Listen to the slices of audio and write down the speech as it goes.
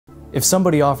If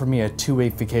somebody offered me a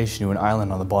 2-week vacation to an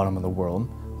island on the bottom of the world,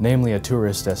 namely a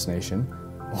tourist destination,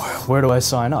 where do I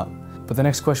sign up? But the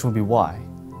next question would be why?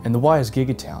 And the why is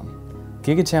Gigatown.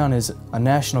 Gigatown is a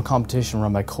national competition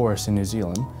run by Chorus in New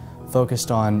Zealand,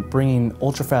 focused on bringing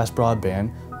ultra-fast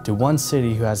broadband to one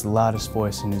city who has the loudest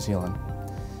voice in New Zealand.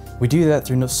 We do that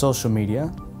through social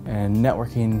media and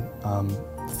networking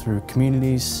through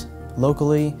communities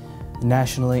locally,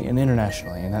 nationally, and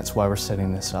internationally, and that's why we're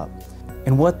setting this up.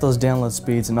 And what those download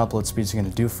speeds and upload speeds are going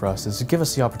to do for us is to give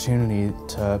us the opportunity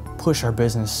to push our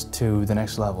business to the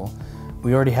next level.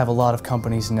 We already have a lot of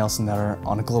companies in Nelson that are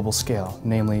on a global scale,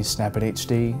 namely Snapit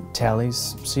HD,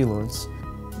 Tallies, Sealords.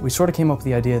 We sort of came up with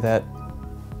the idea that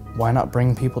why not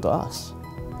bring people to us?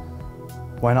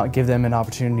 Why not give them an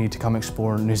opportunity to come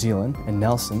explore New Zealand and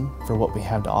Nelson for what we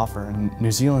have to offer? And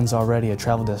New Zealand's already a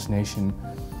travel destination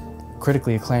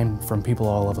critically acclaimed from people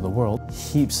all over the world.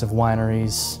 Heaps of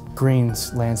wineries, green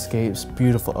landscapes,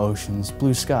 beautiful oceans,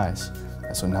 blue skies.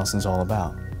 That's what Nelson's all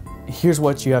about. Here's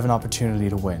what you have an opportunity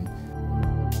to win.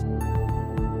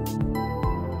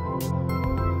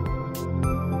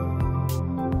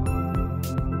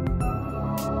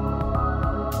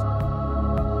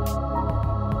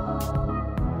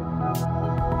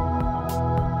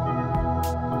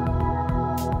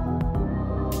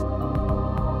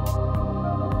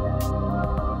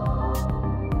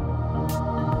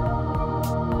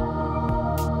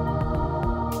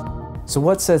 So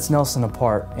what sets Nelson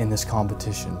apart in this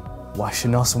competition? Why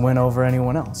should Nelson win over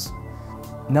anyone else?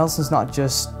 Nelson's not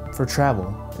just for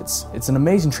travel. It's an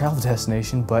amazing travel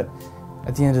destination, but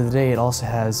at the end of the day, it also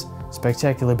has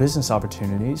spectacular business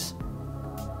opportunities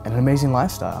and an amazing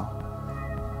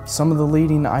lifestyle. Some of the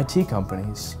leading IT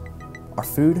companies, our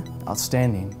food,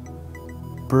 outstanding.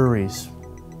 Breweries,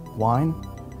 wine,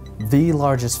 the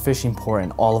largest fishing port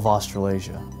in all of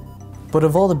Australasia. But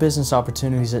of all the business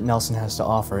opportunities that Nelson has to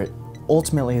offer,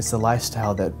 ultimately, it's the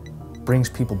lifestyle that brings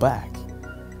people back.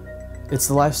 It's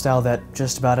the lifestyle that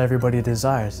just about everybody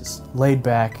desires. It's laid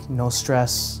back, no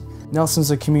stress.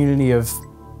 Nelson's a community of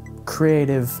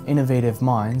creative, innovative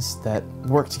minds that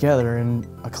work together in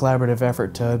a collaborative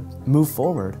effort to move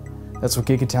forward. That's what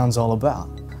Gigatown's all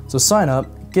about. So sign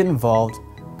up, get involved,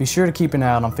 be sure to keep an eye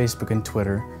out on Facebook and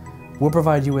Twitter. We'll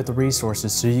provide you with the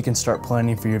resources so you can start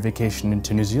planning for your vacation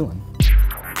into New Zealand.